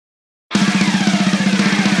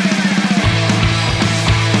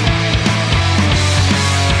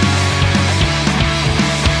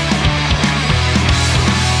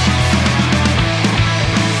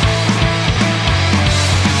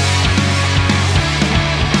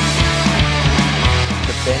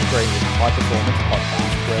High Performance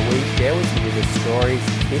Podcast, where we share with you the stories,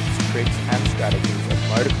 tips, tricks and strategies of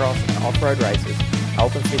motocross and off-road racers,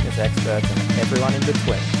 health and fitness experts and everyone in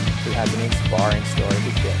between who has an inspiring story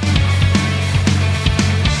to share.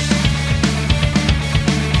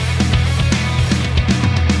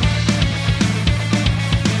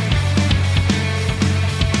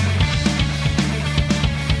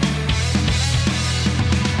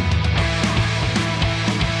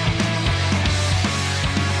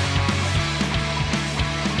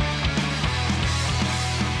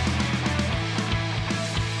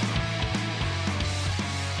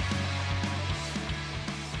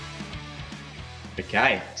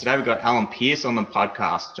 Okay, today we've got Alan Pearce on the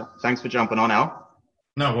podcast. Thanks for jumping on, Al.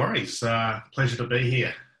 No worries. Pleasure to be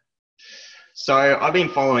here. So I've been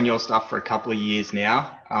following your stuff for a couple of years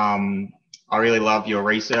now. I really love your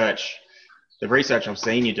research. The research I've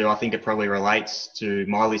seen you do, I think it probably relates to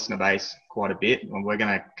my listener base quite a bit. And we're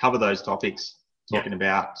going to cover those topics, talking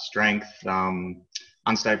about strength,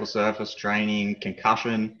 unstable surface training,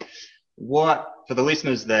 concussion. For the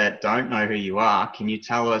listeners that don't know who you are, can you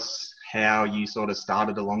tell us how you sort of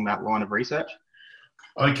started along that line of research?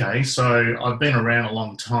 Okay, so I've been around a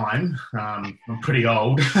long time. I'm pretty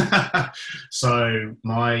old. So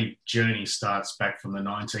my journey starts back from the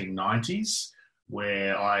 1990s,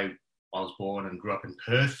 where I was born and grew up in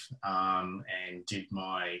Perth, and did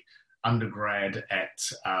my undergrad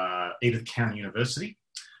at Edith County University,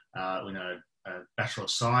 in a Bachelor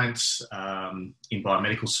of Science in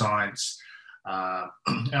Biomedical Science.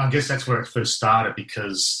 And I guess that's where it first started,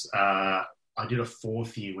 because I did a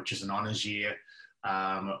fourth year, which is an honours year,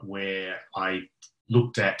 where I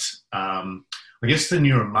looked at, I guess, the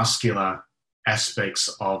neuromuscular aspects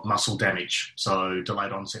of muscle damage. So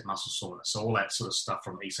delayed onset muscle soreness, so all that sort of stuff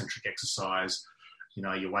from eccentric exercise. You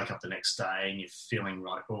know, you wake up the next day and you're feeling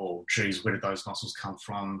like, oh, geez, where did those muscles come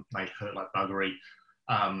from? They hurt like buggery.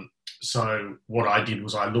 So what I did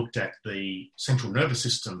was I looked at the central nervous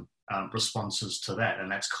system responses to that, and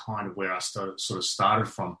that's kind of where I started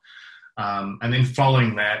from. And then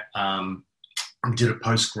following that, I did a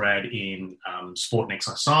postgrad in sport and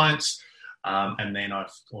exercise science, and then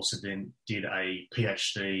I've also then did a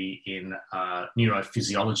PhD in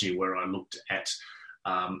neurophysiology, where I looked at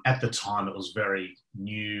the time it was very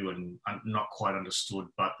new and not quite understood,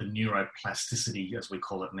 but the neuroplasticity, as we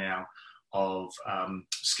call it now, of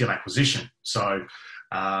skill acquisition. So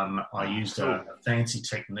I used a fancy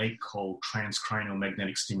technique called transcranial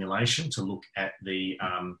magnetic stimulation to look at the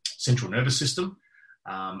central nervous system.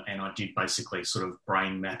 And I did basically sort of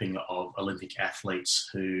brain mapping of Olympic athletes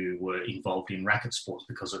who were involved in racket sports,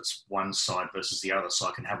 because it's one side versus the other. So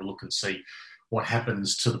I can have a look and see what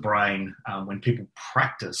happens to the brain when people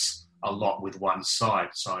practice a lot with one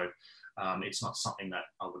side. So it's not something that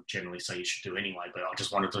I would generally say you should do anyway, but I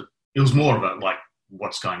just wanted to, it was more about like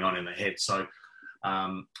what's going on in the head. So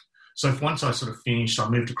once I sort of finished, I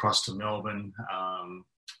moved across to Melbourne,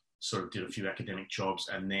 sort of did a few academic jobs,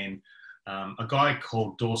 and then a guy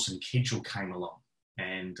called Dawson Kidgell came along,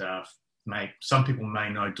 and some people may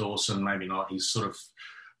know Dawson, maybe not. He's sort of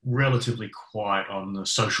relatively quiet on the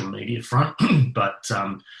social media front, but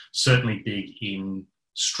certainly big in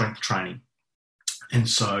strength training. And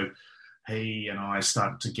so he and I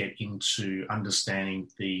started to get into understanding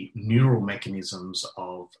the neural mechanisms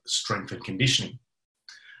of strength and conditioning.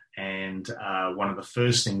 And one of the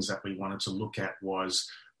first things that we wanted to look at was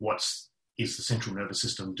what is the central nervous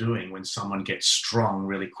system doing when someone gets strong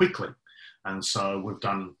really quickly. And so we've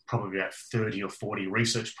done probably about 30 or 40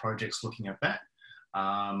 research projects looking at that.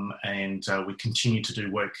 And we continue to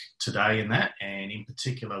do work today in that. And in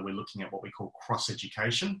particular, we're looking at what we call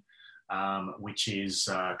cross-education, which is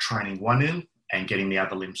training one limb and getting the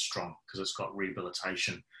other limb strong, because it's got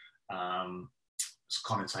rehabilitation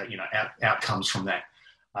outcomes from that.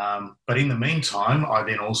 But in the meantime, I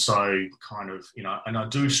then also kind of, and I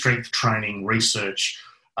do strength training research,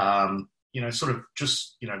 sort of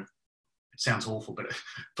just, it sounds awful, but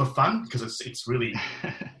for fun, because it's really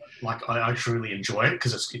like I truly enjoy it,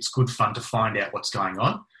 because it's good fun to find out what's going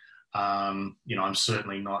on. I'm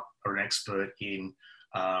certainly not an expert in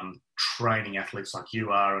training athletes like you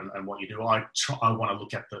are and what you do. I want to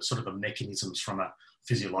look at the sort of the mechanisms from a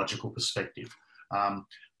physiological perspective.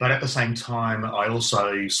 But at the same time, I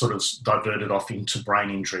also sort of diverted off into brain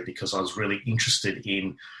injury, because I was really interested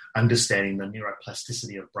in understanding the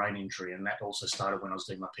neuroplasticity of brain injury. And that also started when I was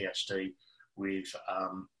doing my PhD with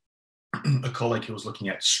a colleague who was looking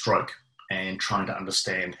at stroke and trying to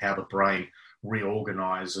understand how the brain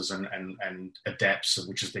reorganizes and adapts,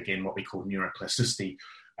 which is, again, what we call neuroplasticity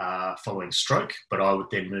following stroke, but I would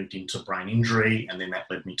then moved into brain injury, and then that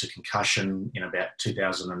led me to concussion in about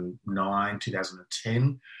 2009,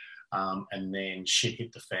 2010. And then shit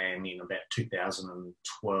hit the fan in about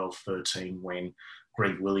 2012, 13, when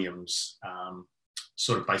Greg Williams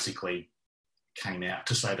sort of basically came out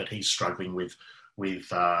to say that he's struggling with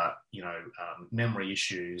memory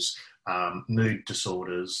issues, mood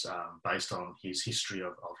disorders, based on his history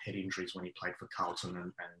of head injuries when he played for Carlton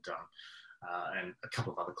and a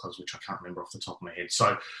couple of other clubs, which I can't remember off the top of my head.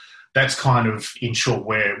 So that's kind of, in short,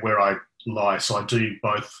 where I lie. So I do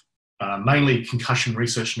both mainly concussion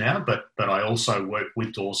research now, but I also work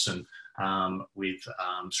with Dawson with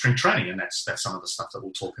strength training, and that's some of the stuff that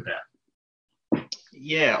we'll talk about.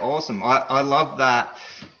 Yeah, awesome. I love that,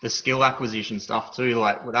 the skill acquisition stuff too.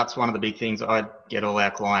 Like, that's one of the big things I get all our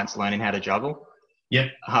clients learning how to juggle.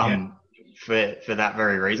 Yep. For that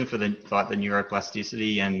very reason, for the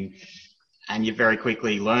neuroplasticity, and you very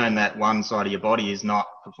quickly learn that one side of your body is not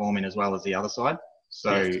performing as well as the other side.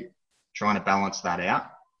 So yes, trying to balance that out.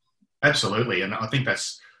 Absolutely. And I think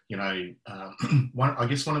that's, one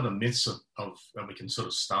of the myths of that we can sort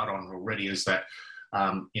of start on already is that,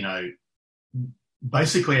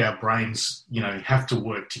 basically our brains, have to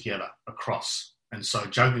work together across. And so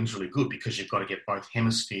juggling's really good because you've got to get both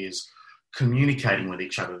hemispheres communicating with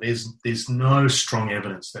each other. There's no strong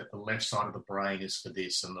evidence that the left side of the brain is for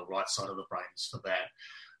this and the right side of the brain is for that.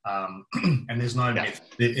 And there's no myth.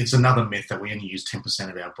 It's another myth that we only use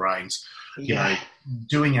 10% of our brains.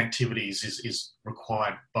 Doing activities is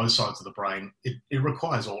required both sides of the brain. It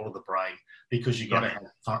requires all of the brain, because you've got to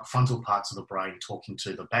have frontal parts of the brain talking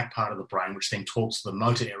to the back part of the brain, which then talks to the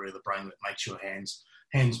motor area of the brain that makes your hands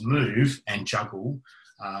move and juggle.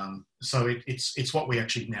 So it's what we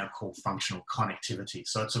actually now call functional connectivity.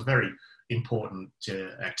 So it's a very important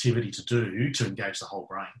activity to do to engage the whole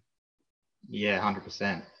brain. Yeah,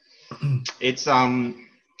 100%. It's I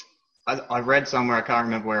read somewhere, I can't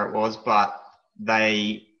remember where it was, but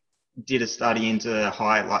they did a study into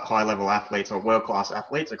high level athletes or world class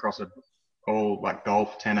athletes across all like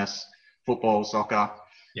golf, tennis, football, soccer,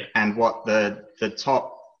 and what the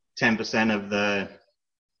top 10% of the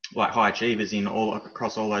like high achievers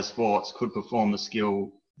across all those sports could perform the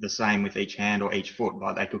skill the same with each hand or each foot.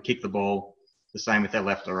 Like, they could kick the ball the same with their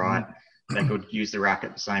left or right. They could use the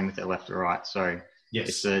racket the same with their left or right. So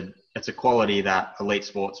it's a quality that elite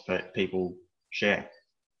sports people share.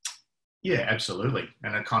 Yeah, absolutely.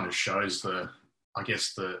 And it kind of shows the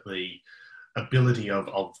ability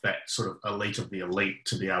of that sort of elite of the elite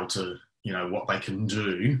to be able to, what they can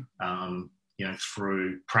do,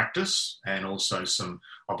 through practice, and also some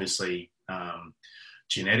obviously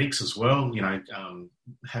genetics as well.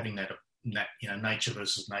 Having that nature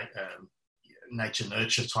versus nature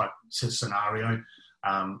nurture type scenario.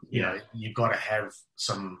 You've got to have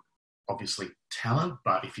some obviously talent,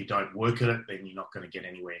 but if you don't work at it, then you're not going to get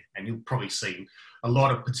anywhere. And you'll probably see a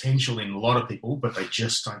lot of potential in a lot of people, but they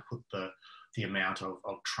just don't put the amount of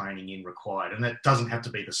training in required. And that doesn't have to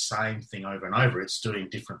be the same thing over and over. It's doing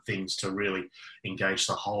different things to really engage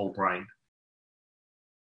the whole brain.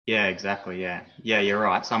 Yeah, exactly. Yeah, you're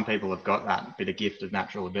right. Some people have got that bit of gift of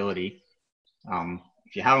natural ability.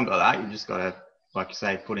 If you haven't got that, you just got to, like you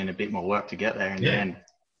say, put in a bit more work to get there in the end.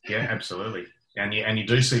 Yeah, absolutely. And you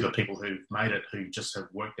do see the people who've made it who just have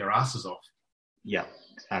worked their asses off. Yeah,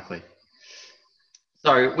 exactly.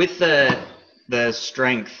 So with the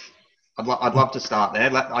strength, I'd love to start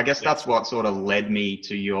there. I guess that's what sort of led me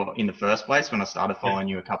to you in the first place when I started following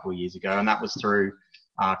you a couple of years ago, and that was through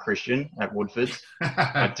Christian at Woodford.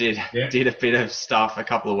 I did a bit of stuff, a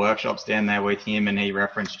couple of workshops down there with him, and he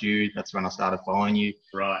referenced you. That's when I started following you.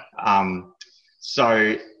 Right.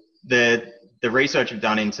 So the research you've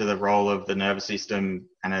done into the role of the nervous system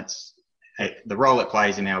and the role it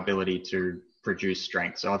plays in our ability to produce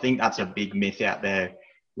strength. So I think that's a big myth out there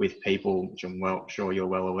with people, which I'm sure you're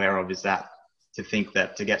well aware of, is that to think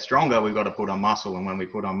that to get stronger, we've got to put on muscle. And when we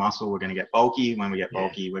put on muscle, we're going to get bulky. When we get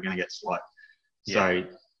bulky, we're going to get slow. So,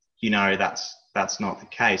 that's not the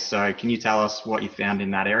case. So can you tell us what you found in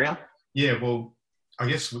that area? Yeah, well, I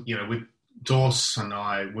guess, with Dawes and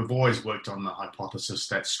I, we've always worked on the hypothesis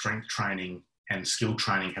that strength training and skill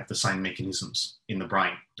training have the same mechanisms in the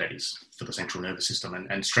brain, that is, for the central nervous system.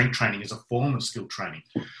 And strength training is a form of skill training.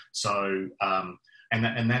 So,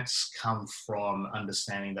 and that's come from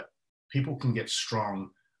understanding that people can get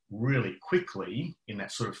strong really quickly in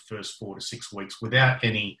that sort of first 4 to 6 weeks without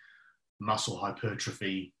any muscle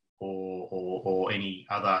hypertrophy or any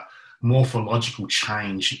other morphological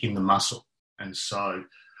change in the muscle. And so,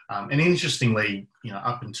 and interestingly,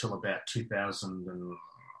 up until about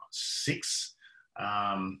 2006,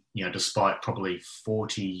 despite probably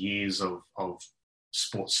 40 years of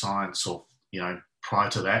sports science or, prior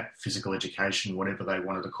to that, physical education, whatever they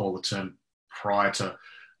wanted to call the term prior to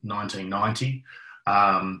 1990,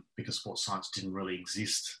 because sports science didn't really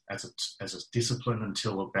exist as a discipline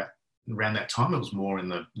until about around that time. It was more in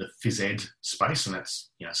the phys ed space, and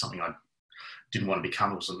that's something I didn't want to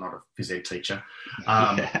become. I was not a phys ed teacher.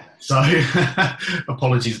 So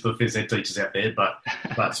apologies to the phys ed teachers out there,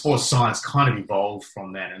 but sports science kind of evolved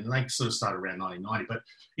from that, and they sort of started around 1990. But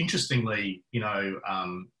interestingly,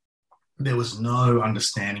 there was no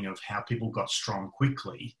understanding of how people got strong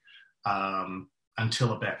quickly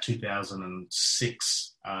until about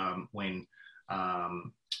 2006, when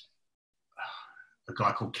a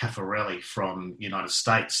guy called Caffarelli from the United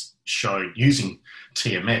States showed, using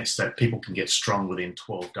TMS, that people can get strong within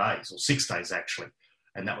 12 days, or 6 days actually.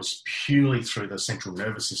 And that was purely through the central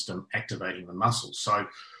nervous system activating the muscles. So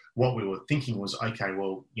what we were thinking was, okay,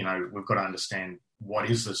 well, we've got to understand what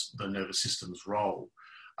is the nervous system's role.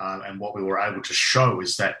 And what we were able to show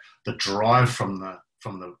is that the drive from the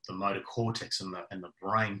motor cortex and the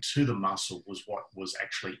brain to the muscle was what was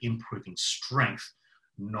actually improving strength,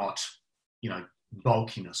 not,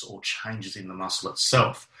 bulkiness or changes in the muscle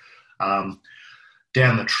itself. Down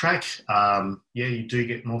the track, you do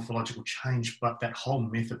get morphological change, but that whole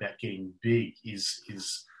myth about getting big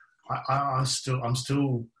I'm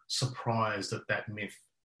still surprised that myth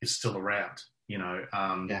is still around,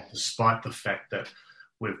 despite the fact that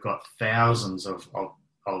we've got thousands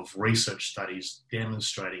of research studies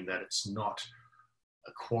demonstrating that it's not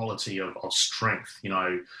a quality of strength.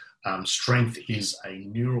 Strength is a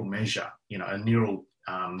neural measure, a neural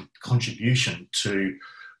contribution to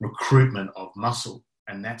recruitment of muscle,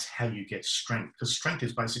 and that's how you get strength, because strength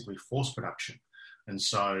is basically force production. And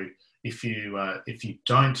so if you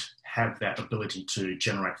don't have that ability to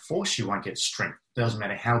generate force, you won't get strength. It doesn't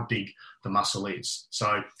matter how big the muscle is.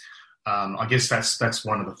 So I guess that's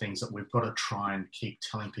one of the things that we've got to try and keep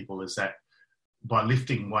telling people, is that by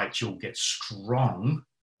lifting weights, you'll get strong,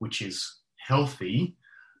 which is healthy,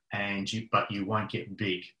 but you won't get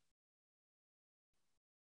big.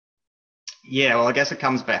 Yeah, well, I guess it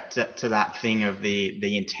comes back to that thing of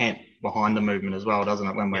the intent behind the movement as well, doesn't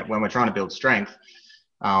it? When we're trying to build strength,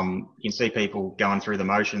 you can see people going through the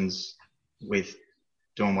motions with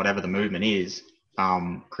doing whatever the movement is,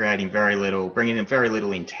 bringing in very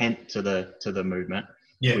little intent to the movement,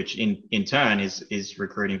 which in turn is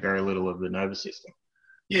recruiting very little of the nervous system.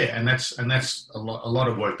 Yeah, and that's a lot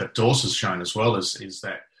of work that Dawes has shown as well, is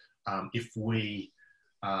that if we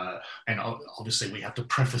and obviously we have to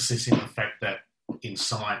preface this in the fact that in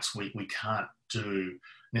science we can't do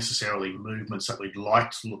necessarily movements that we'd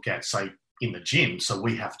like to look at, say, in the gym. So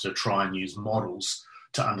we have to try and use models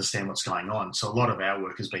to understand what's going on. So a lot of our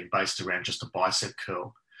work has been based around just a bicep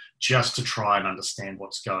curl, just to try and understand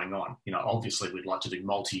what's going on. Obviously we'd like to do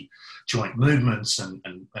multi-joint movements and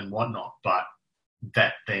whatnot, but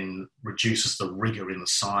that then reduces the rigor in the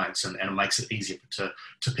science and it makes it easier to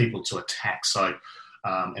people to attack. So,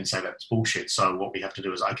 and say that's bullshit. So what we have to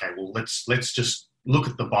do is, okay, well, let's just look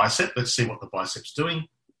at the bicep. Let's see what the bicep's doing.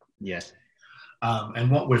 Yes.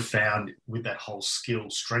 And what we've found with that whole skill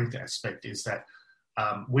strength aspect is that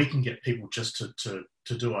we can get people just to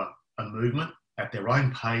do a movement at their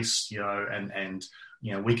own pace, and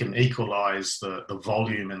we can equalize the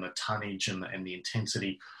volume and the tonnage and the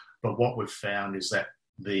intensity. But what we've found is that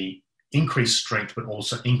the increased strength, but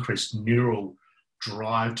also increased neural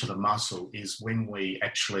drive to the muscle, is when we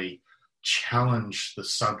actually challenge the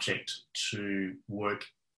subject to work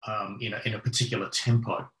in a particular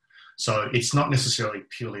tempo. So it's not necessarily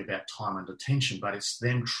purely about time under tension, but it's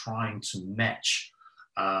them trying to match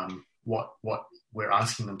what we're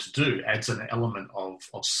asking them to do. Adds an element of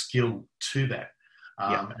skill to that.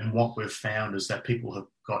 And what we've found is that people have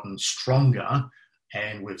gotten stronger,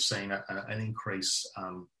 and we've seen an increase,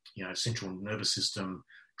 central nervous system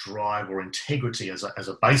drive or integrity as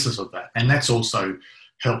a basis of that. And that's also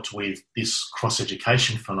helped with this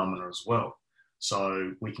cross-education phenomena as well.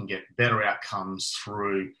 So we can get better outcomes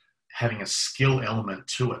through having a skill element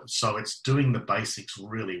to it. So it's doing the basics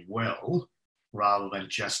really well rather than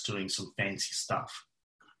just doing some fancy stuff.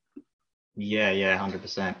 Yeah,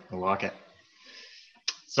 100%. I like it.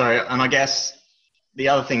 So, and I guess the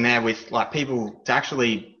other thing there with like people to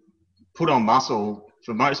actually put on muscle,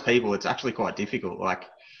 for most people, it's actually quite difficult. Like,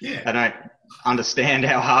 they don't understand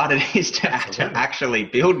how hard it is to actually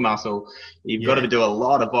build muscle. You've got to do a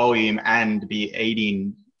lot of volume and be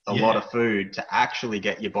eating a lot of food to actually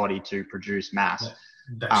get your body to produce mass.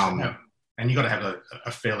 And you've got to have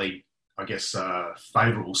a fairly, I guess,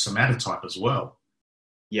 favourable somatotype as well.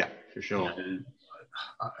 Yeah, for sure.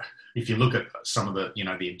 if you look at some of the,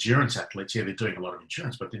 the endurance athletes, they're doing a lot of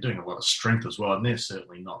endurance, but they're doing a lot of strength as well. And they're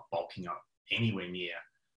certainly not bulking up anywhere near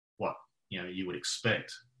what, you would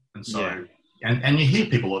expect. And so, and you hear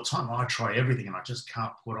people all the time, I try everything and I just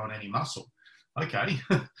can't put on any muscle. Okay.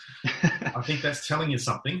 I think that's telling you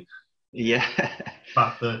something. Yeah.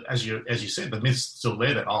 But as you said, the myth's still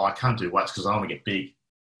there that, I can't do weights because I want to get big.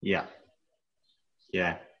 Yeah.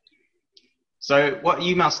 Yeah. So what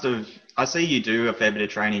you must have, I see you do a fair bit of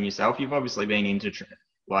training yourself. You've obviously been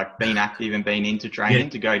been active and been into training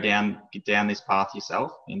to get down this path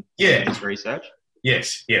yourself in this research.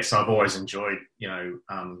 Yes. I've always enjoyed,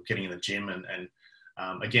 getting in the gym and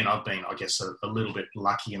again, I've been, I guess, a little bit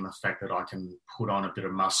lucky in the fact that I can put on a bit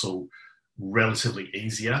of muscle relatively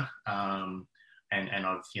easier. And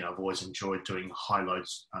I've always enjoyed doing high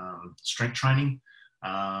loads, strength training.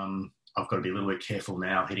 I've got to be a little bit careful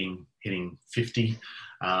now hitting 50.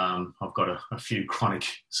 I've got a few chronic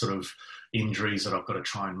sort of injuries that I've got to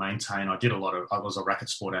try and maintain. I was a racket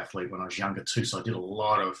sport athlete when I was younger too. So I did a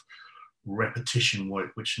lot of repetition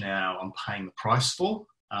work, which now I'm paying the price for.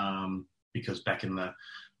 Because back in the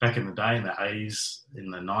day, in the 80s,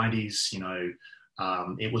 in the 90s,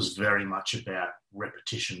 it was very much about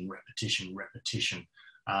repetition.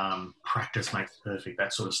 Practice makes perfect,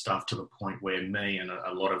 that sort of stuff, to the point where me and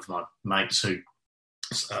a lot of my mates who,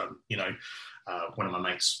 one of my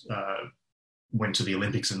mates went to the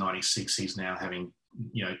Olympics in '96. He's now having,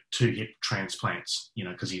 2 hip transplants,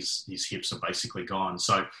 because his hips are basically gone.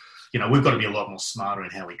 So, we've got to be a lot more smarter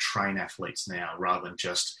in how we train athletes now, rather than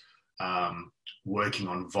just working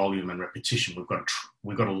on volume and repetition.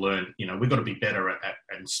 We've got to learn, we've got to be better at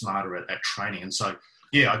and smarter at training. And so,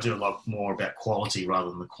 I do a lot more about quality rather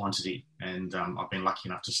than the quantity. And I've been lucky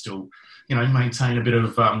enough to still, maintain a bit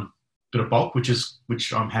of bulk,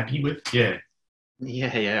 which I'm happy with. Yeah.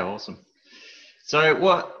 Yeah. Awesome. So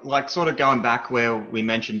what, sort of going back where we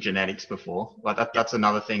mentioned genetics before, that's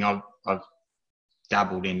another thing I've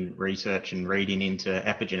dabbled in research and reading into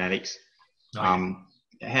epigenetics.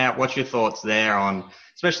 What's your thoughts there on,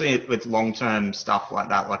 especially with long-term stuff like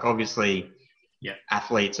that? Obviously,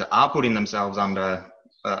 athletes are putting themselves under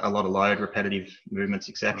a lot of load, repetitive movements,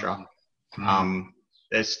 etc.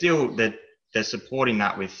 They're still they're supporting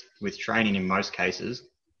that with training in most cases.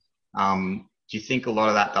 Do you think a lot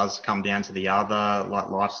of that does come down to the other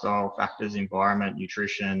lifestyle factors, environment,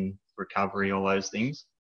 nutrition, recovery, all those things?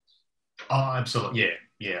 Oh, absolutely.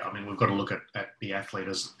 Yeah. I mean, we've got to look at the athlete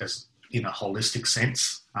as in a holistic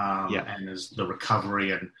sense, and as the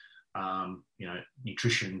recovery and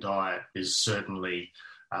nutrition, diet is certainly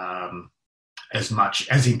as much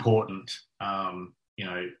as important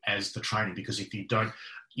as the training. Because if you don't,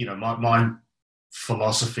 my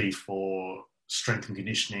philosophy for strength and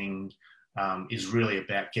conditioning is really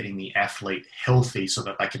about getting the athlete healthy so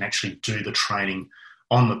that they can actually do the training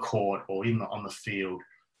on the court or on the field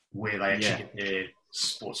where they actually get their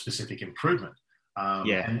sport-specific improvement.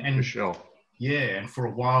 And for sure. Yeah, and for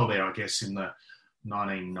a while there, I guess in the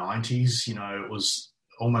 1990s, it was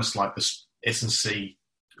almost like this S&C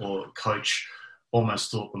or coach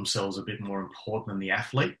almost thought themselves a bit more important than the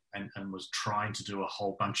athlete, and was trying to do a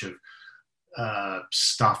whole bunch of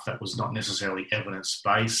stuff that was not necessarily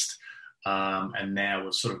evidence-based. And now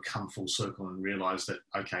we've sort of come full circle and realised that,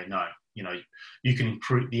 okay, no, you can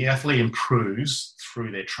improve. The athlete improves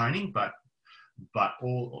through their training, but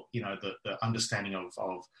all, the understanding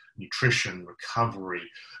of nutrition, recovery,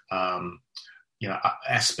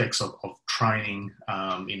 aspects of training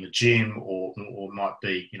in the gym or might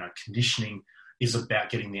be, conditioning, is about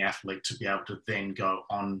getting the athlete to be able to then go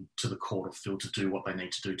on to the court or field to do what they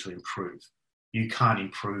need to do to improve. You can't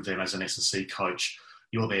improve them as an S&C coach.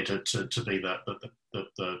 You're there to be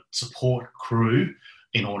the support crew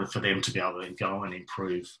in order for them to be able to then go and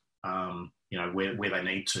improve, where they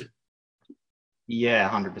need to. Yeah,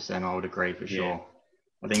 100%. I would agree for sure.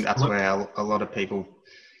 I think that's where a lot of people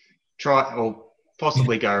try or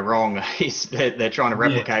possibly go wrong, is they're trying to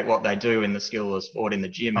replicate what they do in the skill of sport in the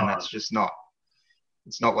gym, and that's just not.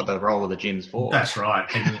 It's not what the role of the gym's for. That's right,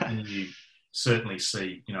 and you certainly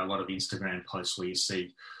see, a lot of Instagram posts where you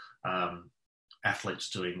see athletes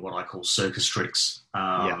doing what I call circus tricks,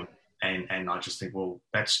 and I just think, well,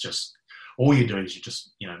 that's just. All you're doing is you're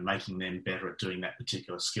just, making them better at doing that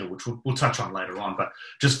particular skill, which we'll touch on later on. But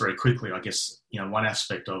just very quickly, I guess, one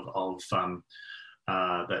aspect of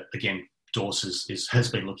that, again, Dorse has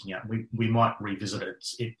been looking at, we might revisit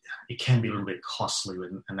it. It can be a little bit costly,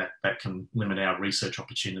 and that can limit our research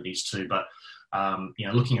opportunities too. But,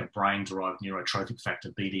 looking at brain-derived neurotrophic factor,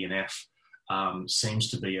 BDNF, seems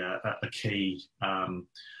to be a key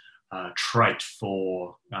trait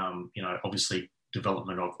for, obviously,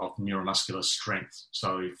 development of neuromuscular strength.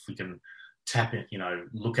 So if we can tap it,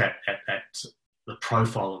 look at the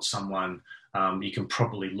profile of someone, you can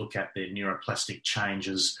probably look at their neuroplastic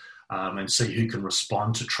changes and see who can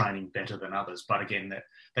respond to training better than others. But again,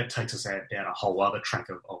 that takes us down a whole other track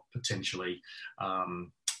of potentially, what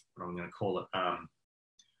I'm going to call it,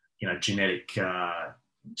 genetic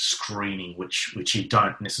screening, which you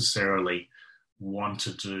don't necessarily want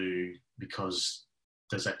to do, because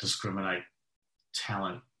does that discriminate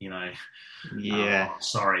talent? Yeah.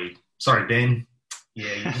 Sorry, Ben.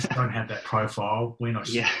 Yeah, you just don't have that profile. We're not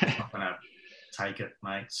going to take it,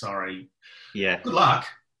 mate. Sorry. Yeah. Good luck.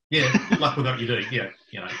 Yeah, good luck with what you do. Yeah,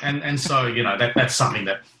 and so that's something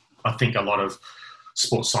that I think a lot of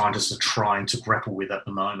sports scientists are trying to grapple with at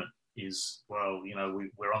the moment. Is, well,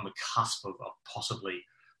 we're on the cusp of possibly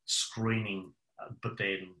screening, but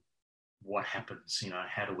then what happens?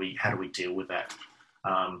 How do we deal with that?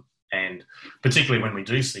 And particularly when we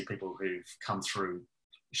do see people who've come through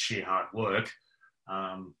sheer hard work,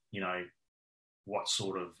 what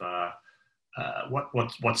sort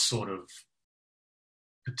of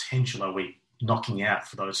potential are we knocking out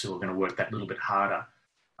for those who are going to work that little bit harder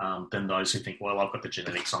than those who think, well, I've got the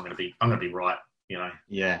genetics, I'm going to be right.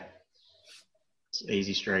 Yeah, it's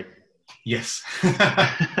easy street. Yes.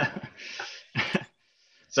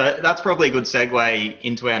 So that's probably a good segue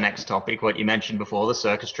into our next topic, what you mentioned before, the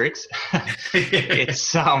circus tricks.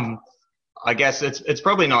 It's I guess it's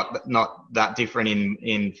probably not that different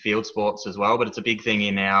in field sports as well, but it's a big thing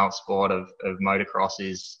in our sport of motocross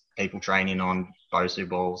is people training on Bosu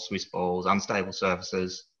balls, Swiss balls, unstable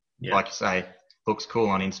surfaces. Yeah. Like you say, looks cool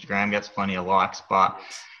on Instagram, gets plenty of likes, but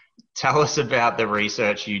tell us about the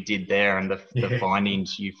research you did there and the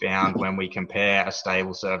findings you found when we compare a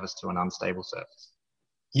stable surface to an unstable surface.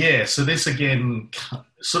 Yeah, so this again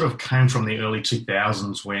sort of came from the early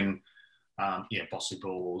 2000s when Bosu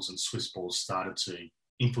balls and Swiss balls started to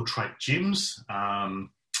infiltrate gyms,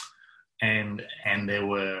 and there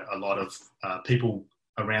were a lot of people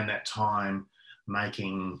around that time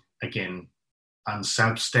making, again,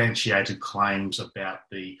 unsubstantiated claims about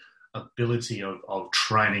the ability of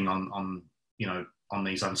training on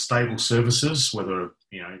these unstable surfaces, whether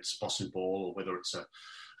it's Bosu ball or whether it's a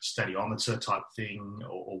stadiometer type thing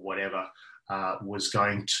or whatever, was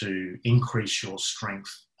going to increase your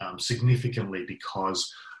strength significantly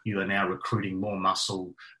because you are now recruiting more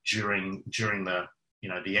muscle during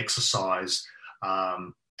the exercise,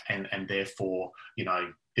 and therefore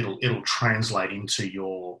it'll translate into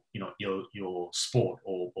your sport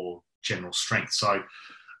or general strength. So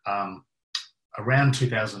around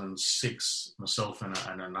 2006, myself and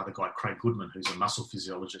another guy, Craig Goodman, who's a muscle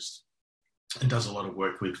physiologist and does a lot of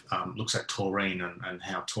work with, looks at taurine and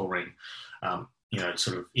how taurine,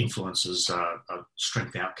 sort of influences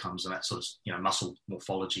strength outcomes and that sort of, muscle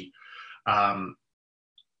morphology.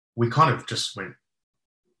 We kind of just went,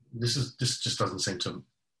 this just doesn't seem to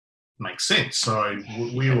make sense. So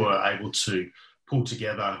we were able to pull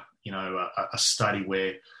together, a study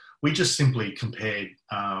where we just simply compared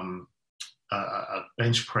a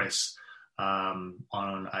bench press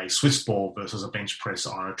on a Swiss ball versus a bench press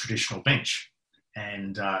on a traditional bench.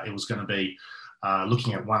 And it was going to be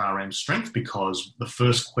looking at 1RM strength, because the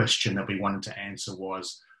first question that we wanted to answer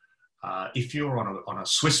was, if you're on a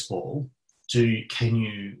Swiss ball, can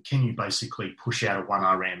you basically push out a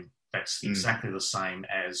 1RM that's exactly the same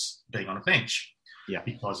as being on a bench? Yeah.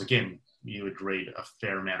 Because again, you would read a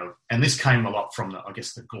fair amount of, and this came a lot from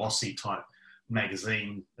the glossy type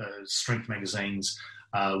magazine, strength magazines,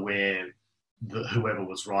 where whoever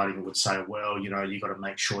was writing would say, well, you got to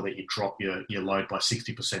make sure that you drop your load by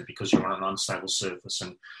 60% because you're on an unstable surface,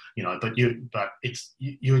 and but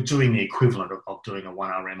you're doing the equivalent of doing a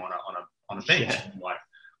 1RM on a bench. Yeah. I'm like,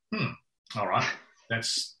 all right,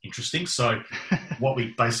 that's interesting. So what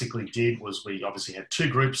we basically did was we obviously had two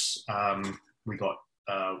groups.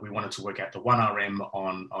 We wanted to work out the 1RM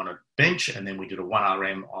on a bench, and then we did a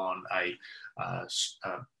 1RM on a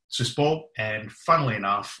Swiss ball, and funnily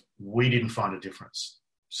enough, we didn't find a difference.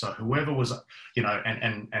 So whoever was,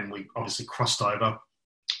 and we obviously crossed over.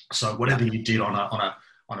 So whatever you did on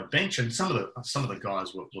a bench, and some of the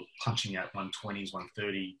guys were punching out 120s,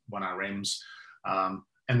 130, 1RMs,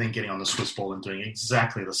 and then getting on the Swiss ball and doing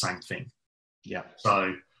exactly the same thing. Yeah.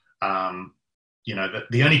 So,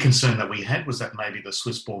 the only concern that we had was that maybe the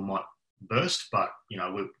Swiss ball might burst, but we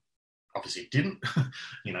obviously it didn't.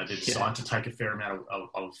 They're designed to take a fair amount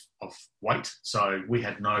of weight, so we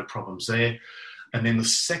had no problems there. And then the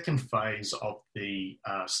second phase of the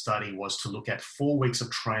study was to look at 4 weeks of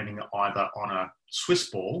training either on a Swiss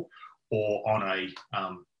ball or on a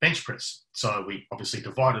bench press. So we obviously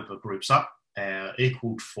divided the groups up,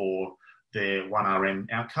 equaled for their 1RM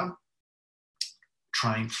outcome.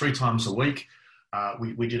 Trained 3 times a week.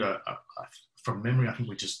 We did from memory, I think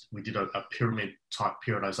we did a pyramid type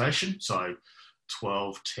periodization. So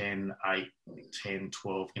 12, 10, 8, 10,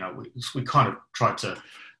 12, we kind of tried to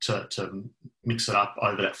mix it up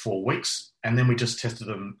over that 4 weeks. And then we just tested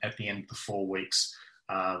them at the end of the 4 weeks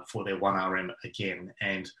for their 1RM again.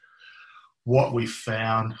 And what we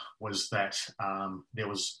found was that there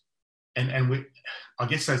was, I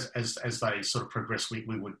guess as they sort of progressed, we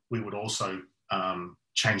would also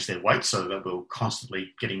change their weight so that we were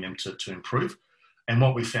constantly getting them to improve. And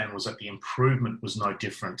what we found was that the improvement was no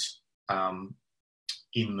different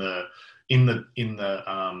in the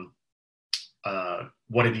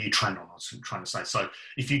whatever you train on. I was trying to say. So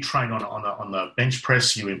if you train on the bench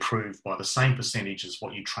press, you improve by the same percentage as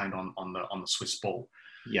what you trained on the Swiss ball.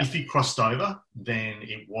 Yeah. If you crossed over, then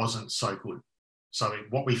it wasn't so good. So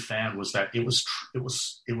what we found was that it was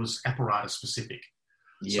apparatus specific.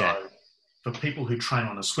 Yeah. So for people who train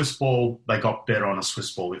on a Swiss ball, they got better on a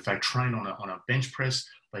Swiss ball. If they train on a bench press,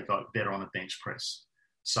 they got better on a bench press.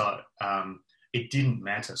 So it didn't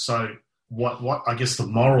matter. So what I guess the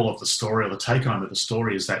moral of the story, or the take home of the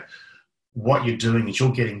story, is that what you're doing is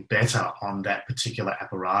you're getting better on that particular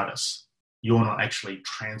apparatus. You're not actually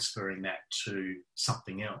transferring that to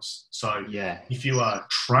something else. So if you are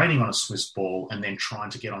training on a Swiss ball and then trying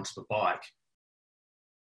to get onto the bike,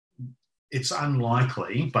 it's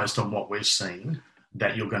unlikely, based on what we've seen,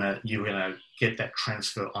 that you're gonna get that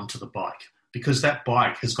transfer onto the bike, because that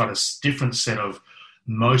bike has got a different set of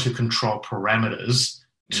motor control parameters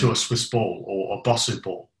to a Swiss ball or a Bosu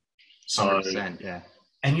ball. So 100%, yeah.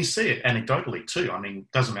 And you see it anecdotally too. I mean, it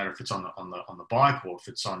doesn't matter if it's on the bike or if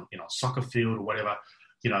it's on a soccer field or whatever.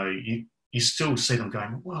 You still see them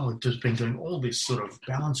going, well, I've just been doing all this sort of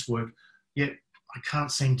balance work, yet I can't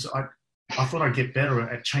seem to. I thought I'd get better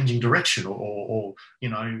at changing direction or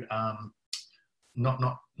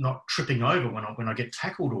not tripping over when I get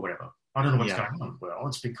tackled or whatever. I don't know what's going on. Well,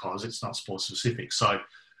 it's because it's not sport specific. So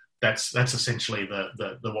that's essentially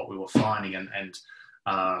the what we were finding, and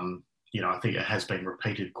I think it has been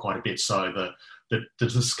repeated quite a bit. So the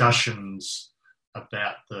discussions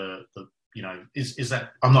about is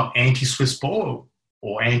that I'm not anti-Swiss ball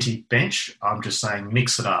or anti-bench. I'm just saying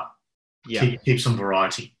mix it up. Yeah. Keep some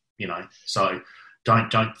variety. So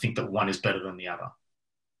don't think that one is better than the other.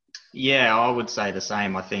 Yeah, I would say the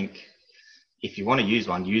same. I think if you want to use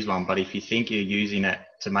one. But if you think you're using it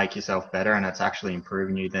to make yourself better and it's actually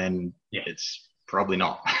improving you, then it's probably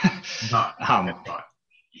not. No, that's right.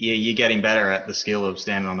 Yeah, you're getting better at the skill of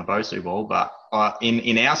standing on a Bosu ball. But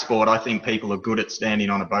in our sport, I think people are good at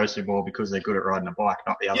standing on a Bosu ball because they're good at riding a bike,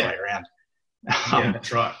 not the other way around. Yeah,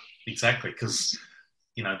 that's right. Exactly. Because,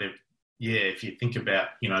 if you think about,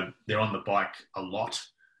 they're on the bike a lot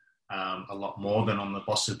more than on the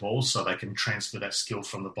Bosu ball, so they can transfer that skill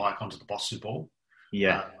from the bike onto the Bosu ball.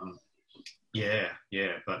 Yeah. But you're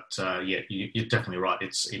definitely right.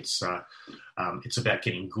 It's about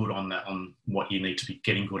getting good on what you need to be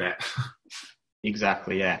getting good at.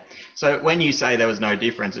 Exactly, yeah. So when you say there was no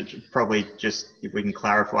difference, it's probably just, if we can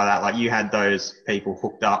clarify that, like you had those people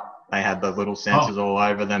hooked up, they had the little sensors all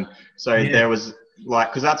over them. So there was,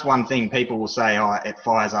 because that's one thing people will say, it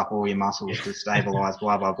fires up all your muscles to stabilize,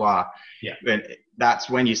 blah, blah, blah. Yeah. But that's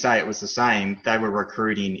when you say it was the same, they were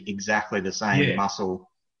recruiting exactly the same muscle.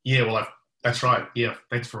 Yeah, well, that's right. Yeah,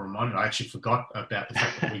 thanks for reminding me. I actually forgot about the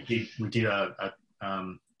fact that we did a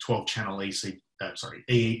 12-channel EMG,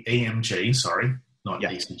 not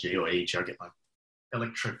ECG or EEG. I get my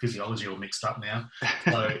electrophysiology all mixed up now.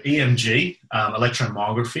 So EMG,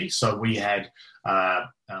 electromyography. So we had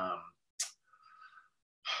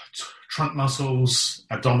trunk muscles,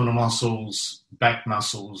 abdominal muscles, back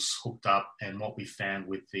muscles hooked up, and what we found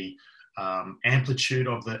with the amplitude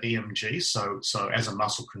of the EMG. So as a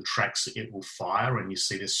muscle contracts, it will fire, and you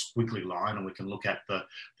see this squiggly line, and we can look at the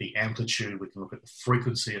amplitude, we can look at the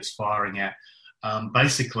frequency it's firing at.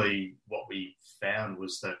 Basically, what we found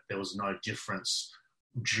was that there was no difference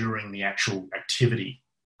during the actual activity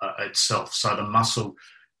itself. So the muscle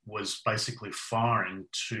was basically firing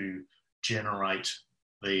to generate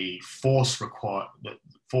the force required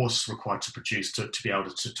to produce to be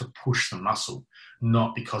able to push the muscle,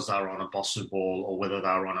 not because they were on a Bosu ball or whether they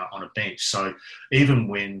were on a bench. So even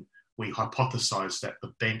when we hypothesized that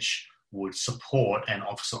the bench would support and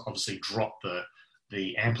obviously drop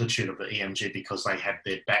the amplitude of the EMG because they had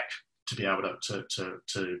their back to be able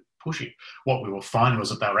to push it, what we were finding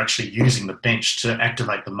was that they were actually using the bench to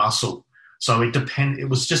activate the muscle. So it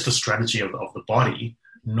was just a strategy of the body,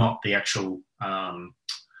 not the actual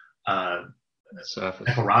surface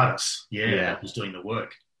apparatus, Yeah. that was doing the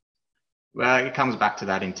work. Well, it comes back to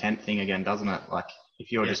that intent thing again, doesn't it? Like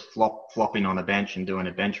if you're just flopping on a bench and doing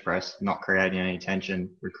a bench press, not creating any tension,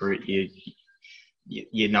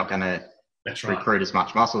 you're not going to recruit as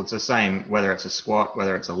much muscle. It's the same whether it's a squat,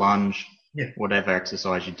 whether it's a lunge, whatever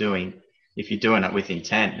exercise you're doing. If you're doing it with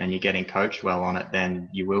intent and you're getting coached well on it, then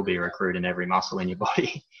you will be recruiting every muscle in your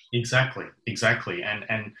body. Exactly.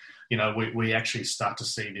 And you know, we actually start to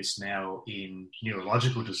see this now in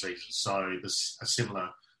neurological diseases. So there's a similar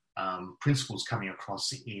principles coming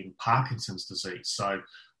across in Parkinson's disease. So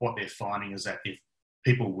what they're finding is that if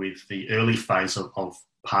people with the early phase of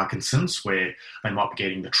Parkinson's, where they might be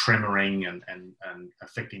getting the tremoring and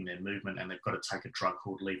affecting their movement, and they've got to take a drug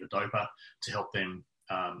called levodopa to help them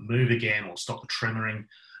move again or stop the tremoring.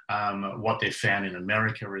 What they've found in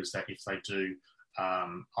America is that if they do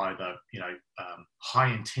either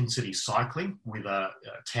high intensity cycling with a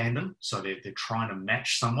tandem, so they're trying to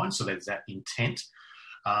match someone, so there's that intent,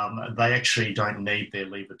 they actually don't need their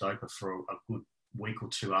levodopa for a good week or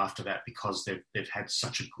two after that, because they've had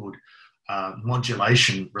such a good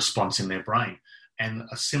modulation response in their brain. And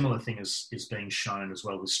a similar thing is being shown as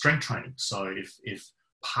well with strength training. So if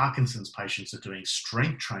Parkinson's patients are doing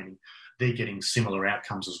strength training, they're getting similar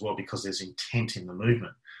outcomes as well, because there's intent in the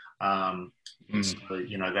movement. So,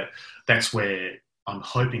 you know, that's where I'm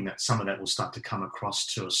hoping that some of that will start to come across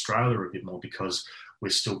to Australia a bit more, because we're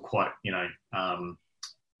still quite,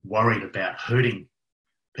 worried about hurting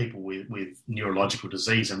people with neurological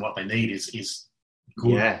disease, and what they need is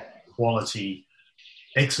good quality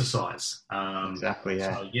exercise. Exactly,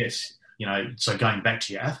 yeah. So yes, so going back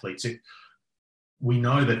to your athletes, we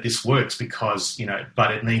know that this works because,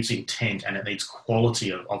 but it needs intent and it needs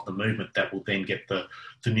quality of the movement that will then get the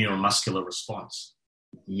neuromuscular response.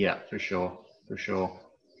 Yeah, for sure.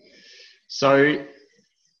 So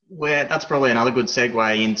that's probably another good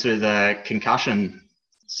segue into the concussion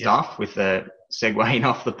stuff, with the segueing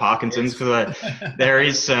off the Parkinson's, because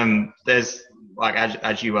there's like,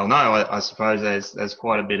 as you well know, I suppose there's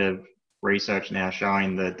quite a bit of research now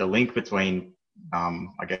showing the link between,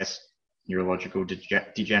 neurological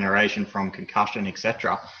degeneration from concussion,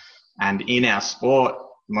 etc. And in our sport,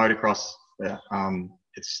 motocross,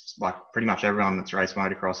 it's like pretty much everyone that's raced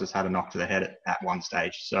motocross has had a knock to the head at one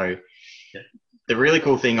stage. So the really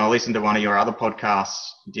cool thing, I listened to one of your other podcasts,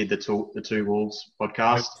 you did the Two Wolves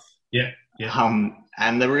podcast. Yeah.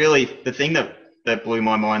 And the thing that blew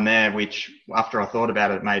my mind there, which after I thought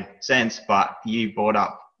about it made sense, but you brought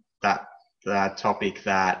up that topic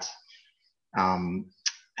that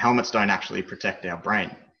helmets don't actually protect our brain.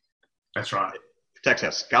 That's right. It protects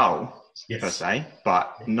our skull per se,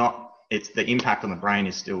 but it's the impact on the brain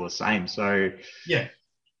is still the same. So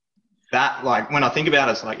that, like, when I think about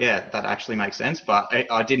it, it's like, that actually makes sense. But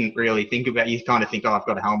I didn't really think about, you kind of think, I've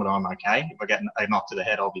got a helmet on, I'm okay. If I get a knock to the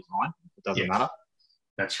head, I'll be fine. It doesn't matter.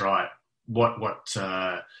 That's right. What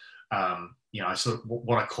I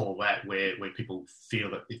call that, where people feel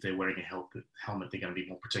that if they're wearing a helmet, they're going to be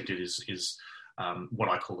more protected is what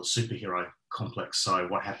I call the superhero complex. So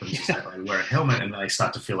what happens is that they wear a helmet and they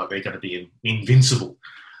start to feel like they're going to be invincible.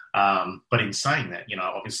 But in saying that,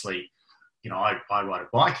 obviously, I ride a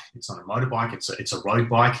bike. It's not a motorbike. It's a road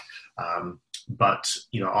bike. But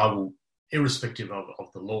I will, irrespective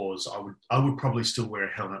of the laws, I would probably still wear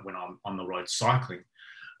a helmet when I'm on the road cycling,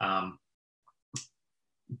 for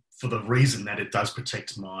the reason that it does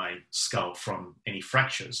protect my skull from any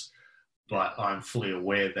fractures. But I'm fully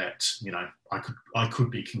aware that I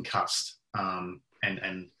could be concussed, and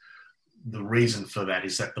the reason for that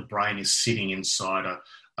is that the brain is sitting inside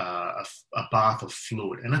a bath of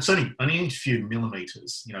fluid, and it's only a few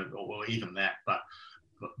millimeters, or even that, but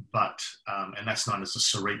and that's known as the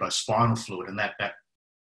cerebrospinal fluid, and that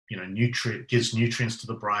gives nutrients to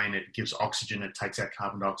the brain, it gives oxygen, it takes out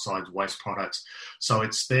carbon dioxide, waste products, so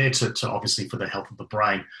it's there to obviously for the health of the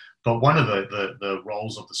brain. But one of the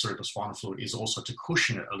roles of the cerebrospinal fluid is also to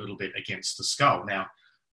cushion it a little bit against the skull. Now,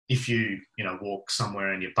 if you walk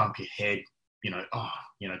somewhere and you bump your head,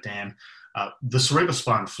 damn, the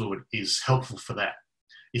cerebrospinal fluid is helpful for that.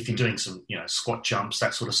 If you're doing some, squat jumps,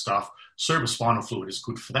 that sort of stuff, cerebrospinal fluid is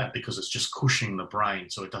good for that because it's just cushioning the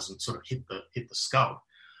brain so it doesn't sort of hit the skull.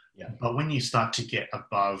 Yeah. But when you start to get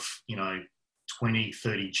above, 20,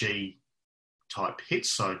 30 G type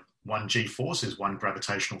hits, so 1 G force is one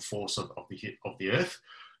gravitational force of the Earth.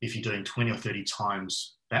 If you're doing 20 or 30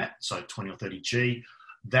 times that, so 20 or 30 G,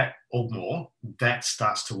 that or more, that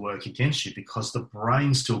starts to work against you because the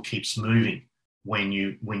brain still keeps moving when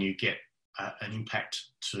you get an impact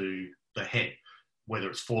to the head, whether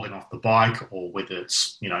it's falling off the bike or whether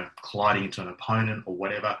it's colliding into an opponent or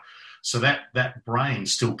whatever. So that brain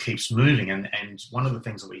still keeps moving. And one of the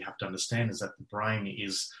things that we have to understand is that the brain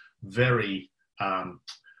is very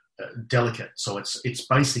delicate. So it's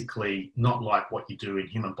basically not like what you do in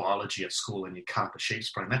human biology at school and you cut up a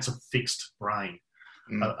sheep's brain. That's a fixed brain.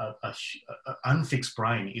 A unfixed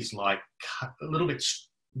brain is like a little bit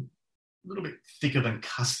thicker than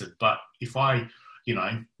custard. But if I,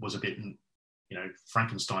 was a bit,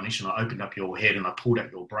 Frankensteinish, and I opened up your head and I pulled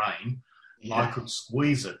out your brain, I could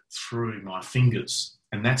squeeze it through my fingers.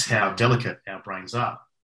 And that's how delicate our brains are.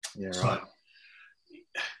 Yeah, right. So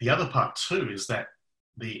the other part too is that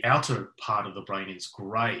the outer part of the brain is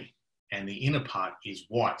grey and the inner part is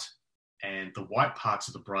white. And the white parts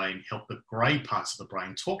of the brain help the grey parts of the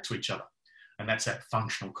brain talk to each other. And that's that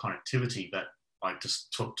functional connectivity that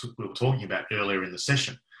we were talking about earlier in the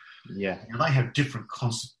session. Yeah. And they have different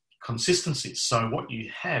consistencies. So what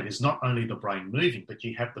you have is not only the brain moving, but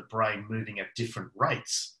you have the brain moving at different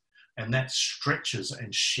rates. And that stretches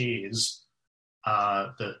and shears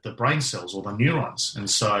the brain cells or the neurons. And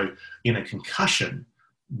so in a concussion,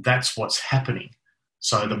 that's what's happening.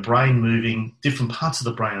 So the brain moving, different parts of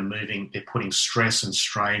the brain are moving, they're putting stress and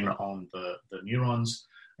strain on the neurons.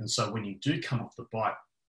 And so when you do come off the bike,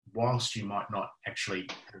 whilst you might not actually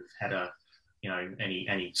have had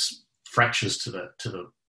any fractures to the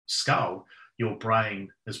skull, your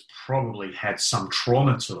brain has probably had some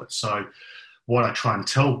trauma to it. So what I try and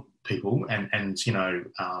tell people, and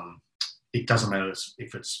it doesn't matter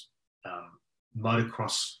if it's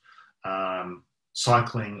motocross,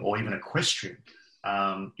 cycling, or even equestrian.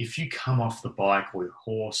 If you come off the bike or your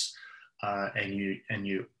horse and you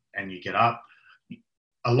get up,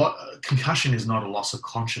 concussion is not a loss of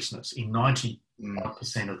consciousness. In 95%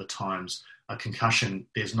 of the times, a concussion,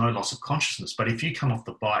 there's no loss of consciousness. But if you come off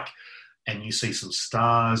the bike and you see some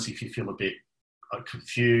stars, if you feel a bit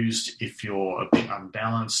confused, if you're a bit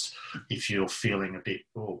unbalanced, if you're feeling a bit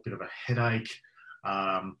of a headache,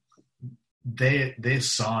 they're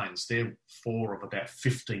signs. They're 4 of about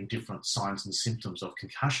 15 different signs and symptoms of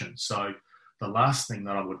concussion. So the last thing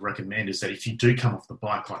that I would recommend is that if you do come off the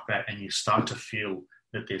bike like that and you start to feel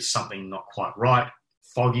that there's something not quite right,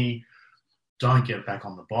 foggy, don't get back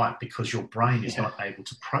on the bike, because your brain is not able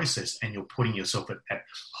to process and you're putting yourself at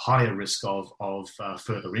higher risk of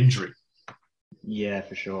further injury. Yeah,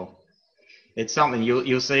 for sure. It's something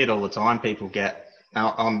you'll see it all the time. People get.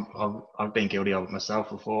 I've been guilty of it myself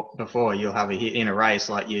before. You'll have a hit in a race,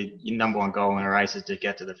 like your number one goal in a race is to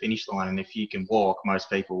get to the finish line, and if you can walk, most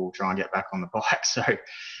people will try and get back on the bike. So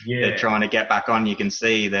they're trying to get back on. You can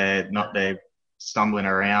see they're stumbling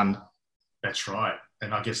around. That's right,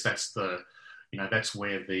 and I guess that's that's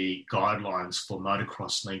where the guidelines for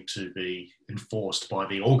motocross need to be enforced by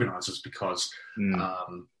the organisers, because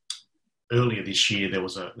earlier this year there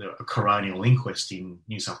was a coronial inquest in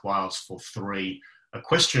New South Wales for 3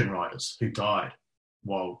 equestrian riders who died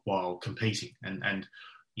while competing, and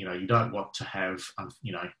you don't want to have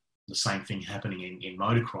the same thing happening in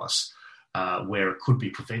motocross where it could be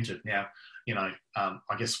prevented. Now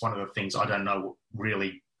I guess one of the things, I don't know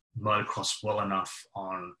really motocross well enough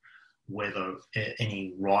on whether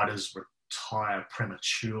any riders retire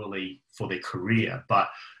prematurely for their career, but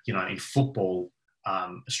in football,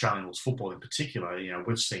 Australian rules football in particular,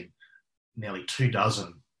 we've seen nearly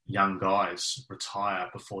 24 young guys retire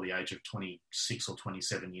before the age of 26 or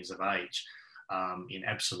 27 years of age in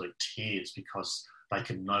absolute tears, because they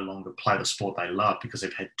can no longer play the sport they love because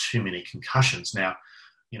they've had too many concussions. Now,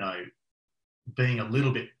 being a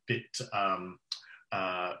little bit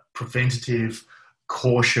preventative,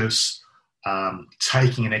 cautious,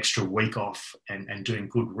 taking an extra week off and doing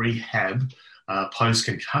good rehab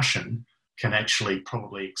post-concussion can actually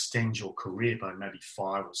probably extend your career by maybe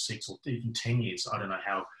 5 or 6 or even 10 years. I don't know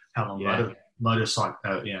how long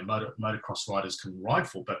motocross riders can ride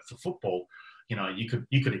for, but for football, you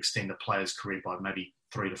could extend a player's career by maybe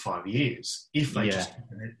 3 to 5 years if they just took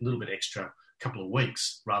a little bit extra couple of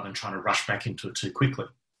weeks rather than trying to rush back into it too quickly.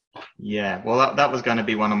 Yeah, well, that was going to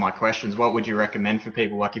be one of my questions. What would you recommend for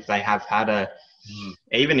people, like if they have had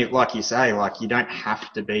even if, like you say, like you don't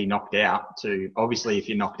have to be knocked out to, obviously if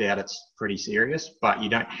you're knocked out, it's pretty serious, but you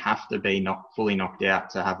don't have to be fully knocked out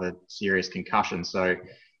to have a serious concussion. So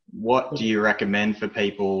what do you recommend for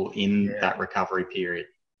people in that recovery period?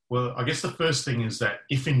 Well, I guess the first thing is that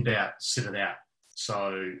if in doubt, sit it out.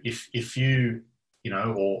 So if you,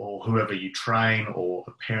 or whoever you train or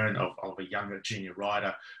a parent of a younger junior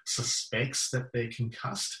rider suspects that they're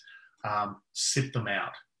concussed, sit them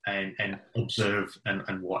out and observe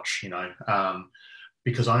and watch,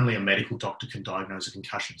 because only a medical doctor can diagnose a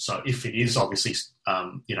concussion. So if it is obviously,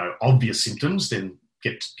 obvious symptoms, then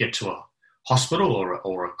get to hospital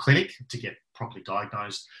or a clinic to get properly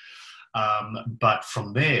diagnosed. But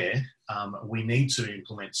from there, we need to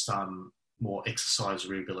implement some more exercise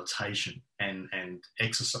rehabilitation and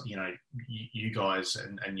exercise. You guys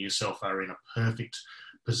and yourself are in a perfect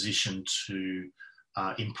position to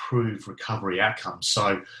improve recovery outcomes.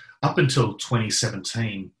 So up until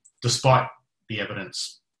 2017, despite the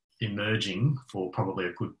evidence emerging for probably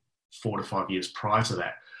a good 4 to 5 years prior to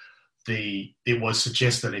that, it was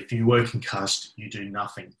suggested if you were concussed, you do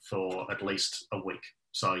nothing for at least a week.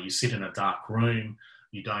 So you sit in a dark room,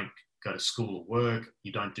 you don't go to school or work,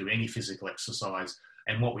 you don't do any physical exercise.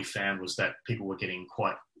 And what we found was that people were getting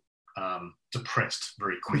quite depressed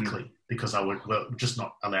very quickly because they were just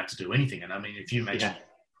not allowed to do anything. And I mean, if you imagine,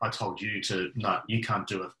 I told you you can't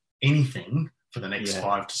do anything for the next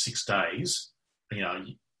 5 to 6 days,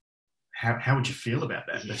 how would you feel about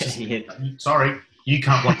that? Sorry, you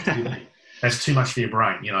can't do that. That's too much for your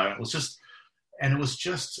brain. It was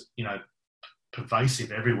just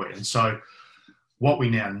pervasive everywhere. And so what we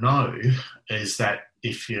now know is that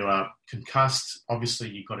if you are concussed, obviously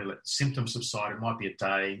you've got to let the symptoms subside. It might be a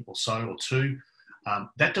day or so or two.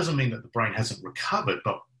 That doesn't mean that the brain hasn't recovered,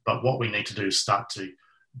 but what we need to do is start to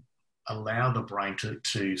allow the brain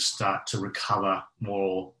to start to recover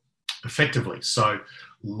more effectively. So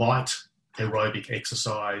light aerobic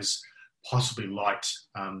exercise, possibly light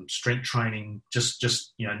strength training,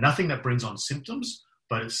 just nothing that brings on symptoms,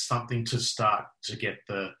 but it's something to start to get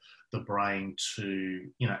the brain to,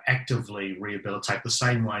 actively rehabilitate the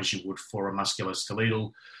same way as you would for a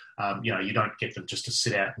musculoskeletal. You don't get them just to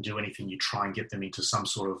sit out and do anything. You try and get them into some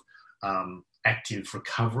sort of active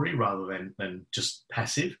recovery rather than just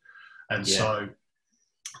passive. And so,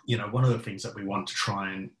 one of the things that we want to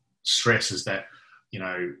try and stress is that,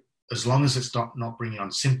 as long as it's not bringing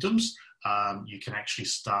on symptoms, you can actually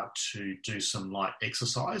start to do some light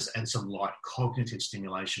exercise and some light cognitive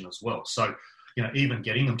stimulation as well. So, even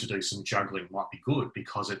getting them to do some juggling might be good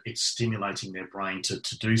because it's stimulating their brain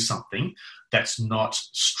to do something that's not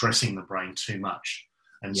stressing the brain too much.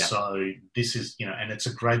 And so this is, and it's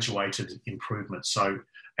a graduated improvement. So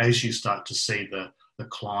as you start to see the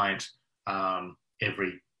client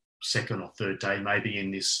every second or third day, maybe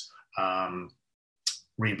in this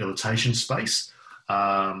rehabilitation space,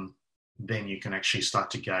 then you can actually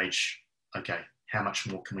start to gauge, okay, how much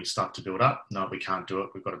more can we start to build up? No, we can't do it.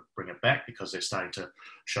 We've got to bring it back because they're starting to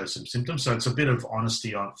show some symptoms. So it's a bit of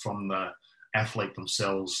honesty from the athlete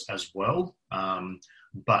themselves as well.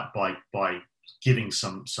 But by giving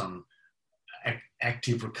some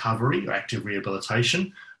active recovery or active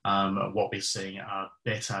rehabilitation, what we're seeing are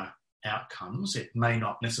better outcomes. It may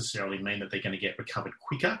not necessarily mean that they're going to get recovered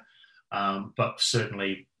quicker, but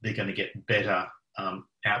certainly they're going to get better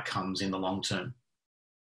outcomes in the long term.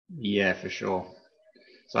 Yeah, for sure.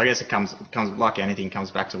 So I guess it comes like anything, comes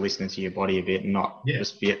back to listening to your body a bit and not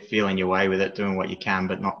just feeling your way with it, doing what you can,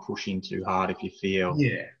 but not pushing too hard if you feel.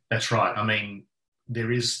 Yeah, that's right. I mean, there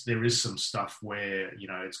is some stuff where,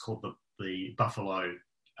 it's called the Buffalo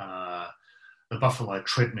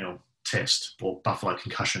treadmill test or Buffalo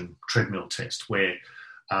concussion treadmill test, where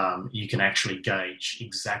you can actually gauge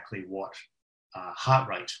exactly what heart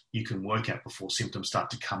rate you can work at before symptoms start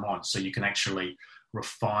to come on. So you can actually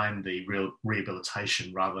refine the real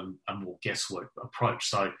rehabilitation rather than a more guesswork approach.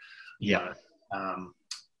 So,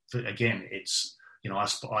 again, it's,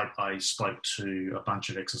 I spoke to a bunch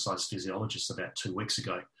of exercise physiologists about 2 weeks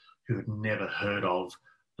ago who had never heard of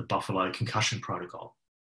the Buffalo concussion protocol.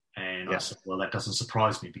 And I said, well, that doesn't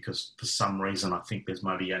surprise me because for some reason, I think there's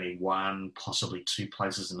maybe only 1, possibly 2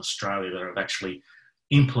 places in Australia that have actually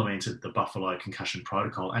implemented the Buffalo concussion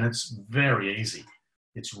protocol. And it's very easy.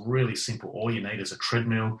 It's really simple. All you need is a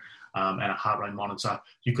treadmill and a heart rate monitor.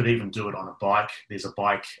 You could even do it on a bike. There's a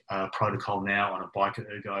bike protocol now on a bike at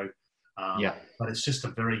Ergo. But it's just a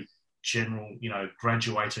very general,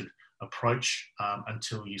 graduated approach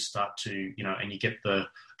until you start to, and you get the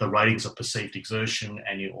ratings of perceived exertion,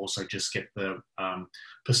 and you also just get the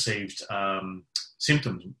perceived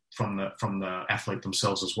symptoms from the athlete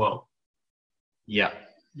themselves as well. Yeah,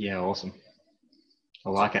 awesome. I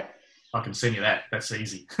like it. I can send you that. That's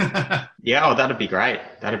easy. That'd be great.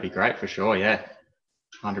 That'd be great for sure. Yeah,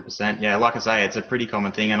 100%. Yeah, like I say, it's a pretty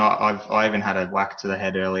common thing, and I even had a whack to the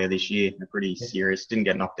head earlier this year. Pretty serious. Didn't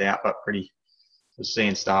get knocked out, but was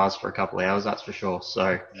seeing stars for a couple of hours. That's for sure.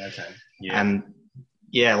 So, and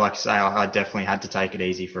like I say, I definitely had to take it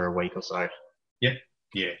easy for a week or so. Yeah.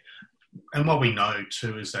 And what we know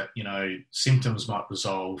too is that symptoms might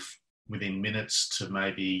resolve within minutes to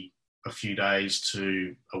maybe a few days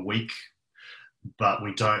to a week, but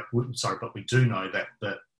we do know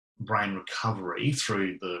that brain recovery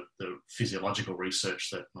through the physiological research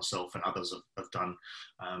that myself and others have done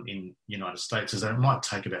in the United States is that it might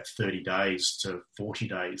take about 30 days to 40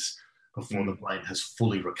 days before the brain has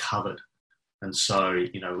fully recovered. And so,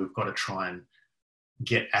 we've got to try and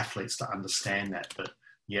get athletes to understand that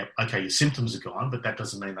yeah, okay, your symptoms are gone, but that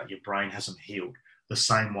doesn't mean that your brain hasn't healed. The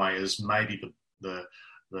same way as maybe the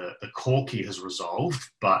corky has resolved,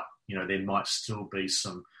 but there might still be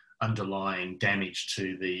some underlying damage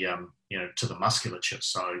to the to the musculature.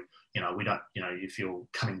 So we don't if you're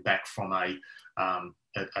coming back from a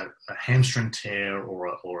hamstring tear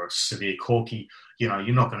or a severe corky,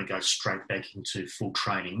 you're not going to go straight back into full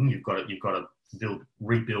training. You've got to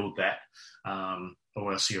rebuild that,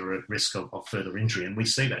 or else you're at risk of further injury. And we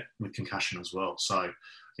see that with concussion as well. So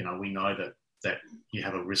we know that you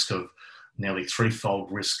have a risk of nearly threefold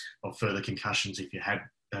risk of further concussions if you have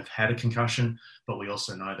had a concussion, but we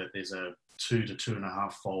also know that there's a 2 to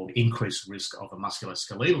 2.5-fold increased risk of a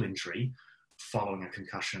musculoskeletal injury following a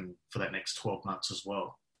concussion for that next 12 months as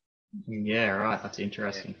well. Yeah, right. That's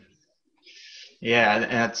interesting. Yeah,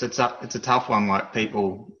 and it's a tough one. Like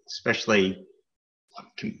people, especially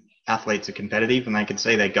athletes, are competitive, and they can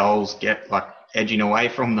see their goals get like edging away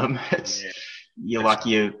from them. You want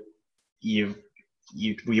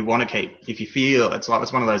to keep, if you feel it's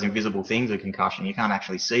one of those invisible things, a concussion, you can't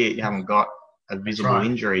actually see it, you haven't got a visible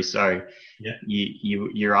injury, so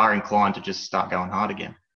you are inclined to just start going hard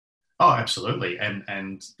again. Oh, absolutely.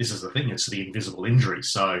 And this is the thing, it's the invisible injury.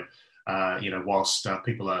 So whilst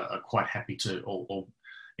people are quite happy to, or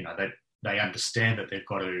they understand that they've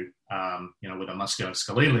got to with a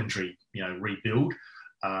musculoskeletal injury rebuild,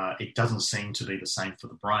 it doesn't seem to be the same for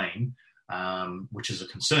the brain. Which is a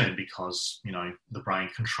concern because, the brain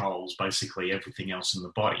controls basically everything else in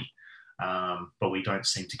the body. But we don't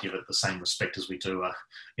seem to give it the same respect as we do a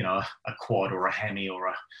quad or a hammy or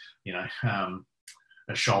a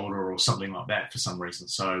shoulder or something like that for some reason.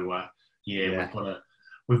 So,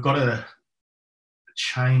 we've got to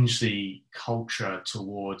change the culture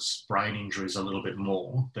towards brain injuries a little bit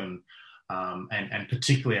more than, and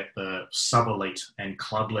particularly at the sub-elite and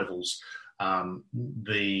club levels,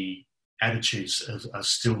 the attitudes are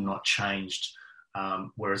still not changed,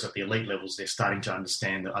 whereas at the elite levels they're starting to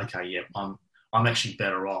understand that I'm actually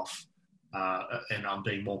better off, and I'm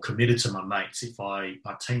being more committed to my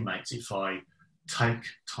teammates if I take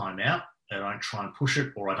time out and I don't try and push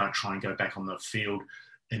it, or I don't try and go back on the field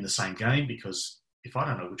in the same game, because if I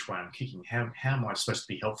don't know which way I'm kicking, how am I supposed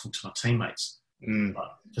to be helpful to my teammates?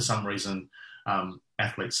 But for some reason,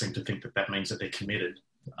 athletes seem to think that means that they're committed.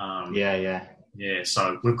 Yeah,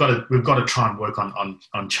 so we've got to try and work on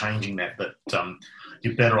changing that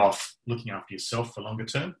you're better off looking after yourself for longer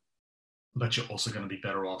term, but you're also going to be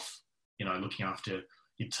better off, looking after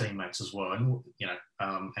your teammates as well. And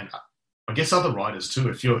and I guess other riders too.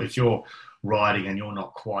 If you're riding and you're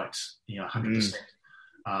not quite 100%,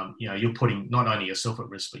 you're putting not only yourself at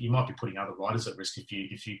risk, but you might be putting other riders at risk if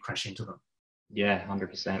you crash into them. Yeah,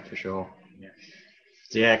 100% for sure. Yeah.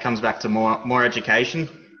 So it comes back to more education.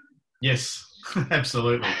 Yes.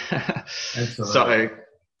 Absolutely. So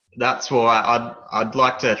that's why I'd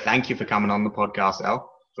like to thank you for coming on the podcast,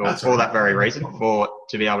 Al, for that very reason,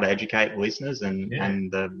 to be able to educate listeners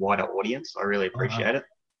and the wider audience. I really appreciate it.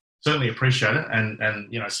 Certainly appreciate it, and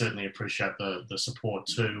certainly appreciate the support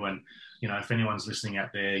too. And if anyone's listening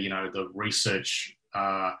out there, the research,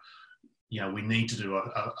 we need to do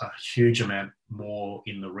a huge amount more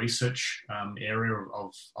in the research area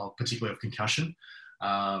of particularly of concussion.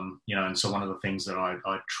 And so one of the things that I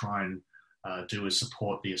try and do is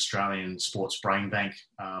support the Australian Sports Brain Bank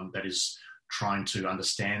that is trying to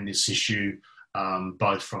understand this issue,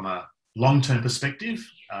 both from a long-term perspective,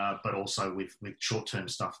 but also with short-term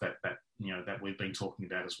stuff that we've been talking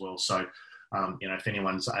about as well. So, if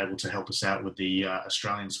anyone's able to help us out with the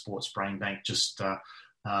Australian Sports Brain Bank, just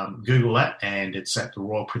Google that, and it's at the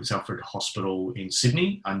Royal Prince Alfred Hospital in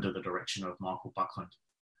Sydney under the direction of Michael Buckland.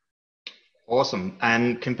 Awesome.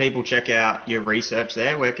 And can people check out your research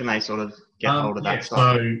there? Where can they sort of get hold of that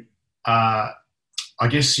stuff? So I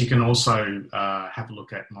guess you can also have a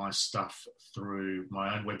look at my stuff through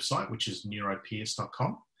my own website, which is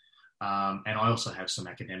neuropierce.com. And I also have some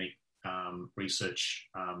academic research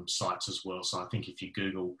sites as well. So I think if you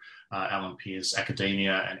Google Alan Pierce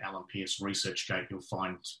Academia and Alan Pierce ResearchGate, you'll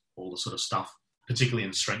find all the sort of stuff, particularly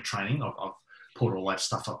in strength training. I've put all that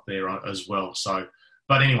stuff up there as well. So,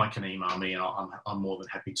 but anyone can email me, and I'm more than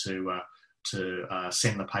happy to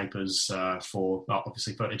send the papers for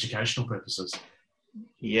educational purposes.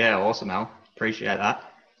 Yeah, awesome, Al. Appreciate that.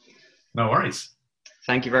 No worries.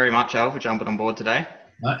 Thank you very much, Al, for jumping on board today.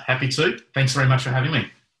 Happy to. Thanks very much for having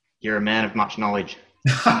me. You're a man of much knowledge.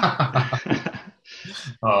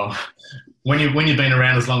 Oh, when you've been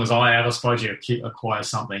around as long as I have, I suppose you acquire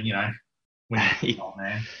something, you know. When you're old,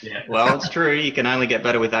 man. Yeah. Well, it's true. You can only get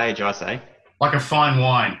better with age, I say. Like a fine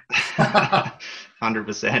wine.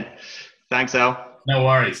 100%. Thanks, Al. No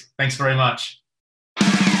worries. Thanks very much.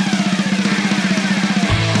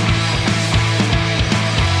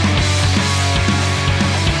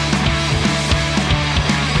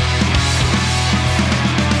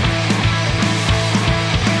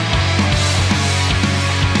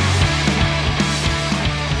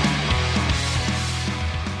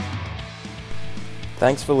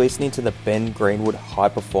 Thanks for listening to the Ben Greenwood High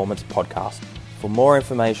Performance Podcast. For more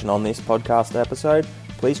information on this podcast episode,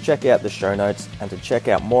 please check out the show notes, and to check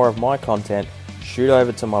out more of my content, shoot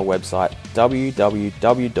over to my website,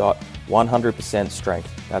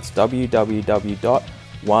 www.100%strength. That's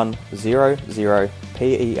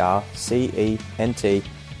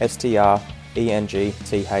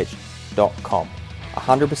www.100percentstrength.com.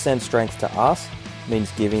 100% strength to us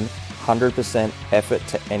means giving 100% effort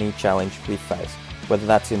to any challenge we face, whether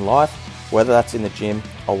that's in life, whether that's in the gym,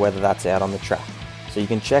 or whether that's out on the track. So you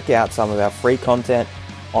can check out some of our free content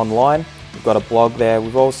online. We've got a blog there.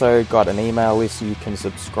 We've also got an email list you can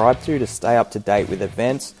subscribe to stay up to date with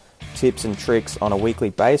events, tips and tricks on a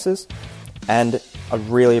weekly basis. And I'd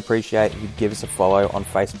really appreciate if you'd give us a follow on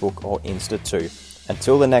Facebook or Insta too.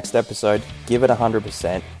 Until the next episode, give it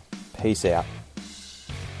 100%. Peace out.